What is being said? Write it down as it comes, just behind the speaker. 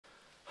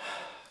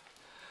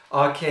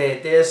Okay,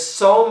 there's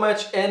so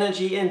much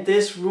energy in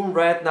this room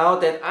right now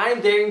that I'm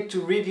daring to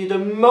review the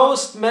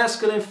most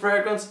masculine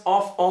fragrance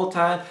of all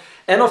time.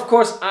 And of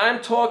course,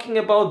 I'm talking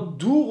about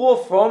Duro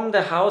from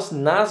the house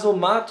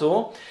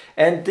Nasomatto.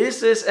 And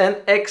this is an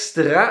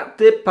extra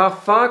de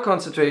parfum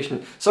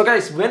concentration. So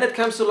guys, when it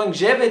comes to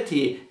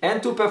longevity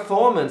and to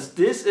performance,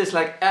 this is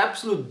like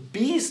absolute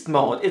beast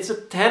mode. It's a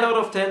 10 out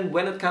of 10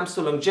 when it comes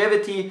to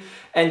longevity,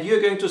 and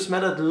you're going to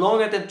smell it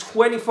longer than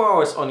 24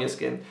 hours on your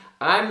skin.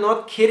 I'm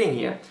not kidding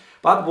here.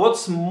 But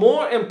what's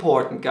more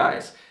important,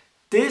 guys,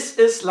 this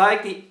is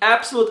like the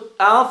absolute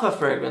alpha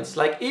fragrance.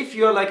 Like if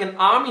you're like an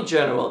army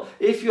general,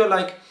 if you're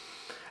like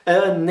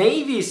a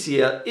Navy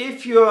SEAL,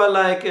 if you're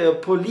like a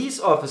police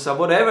officer,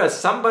 whatever,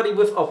 somebody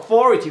with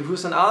authority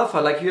who's an alpha,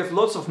 like you have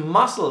lots of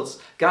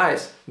muscles,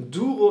 guys,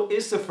 Duro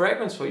is the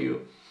fragrance for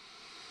you.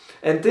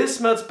 And this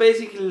smells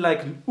basically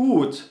like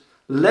oud,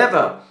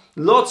 leather,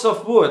 lots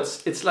of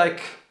woods. It's like,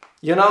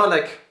 you know,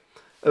 like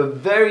a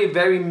very,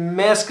 very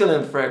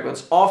masculine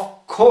fragrance.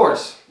 Of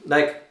course,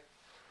 like,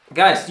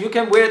 guys, you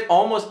can wear it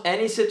almost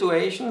any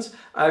situations.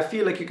 I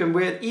feel like you can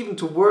wear it even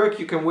to work,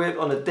 you can wear it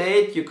on a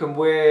date, you can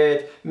wear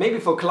it maybe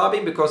for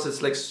clubbing because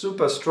it's like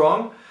super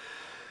strong.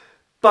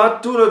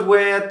 But do not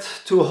wear it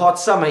to hot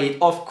summer heat,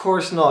 of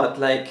course not.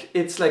 Like,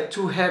 it's like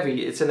too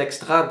heavy, it's an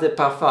extra de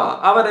parfum.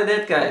 Other than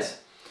that,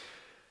 guys,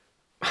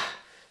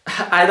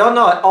 I don't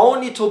know,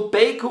 only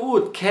tobacco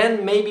oud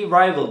can maybe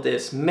rival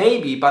this,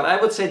 maybe, but I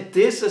would say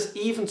this is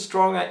even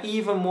stronger,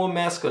 even more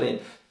masculine.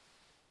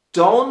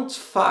 Don't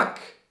fuck.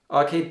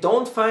 Okay,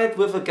 don't fight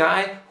with a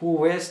guy who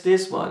wears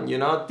this one, you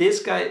know,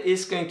 this guy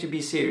is going to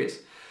be serious.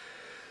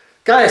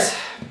 Guys,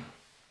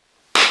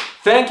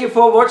 thank you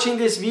for watching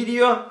this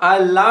video. I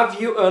love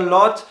you a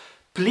lot.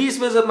 Please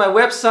visit my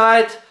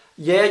website.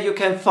 Yeah, you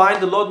can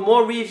find a lot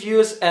more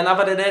reviews, and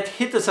other than that,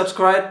 hit the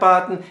subscribe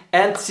button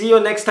and see you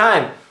next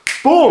time.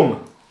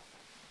 Boom!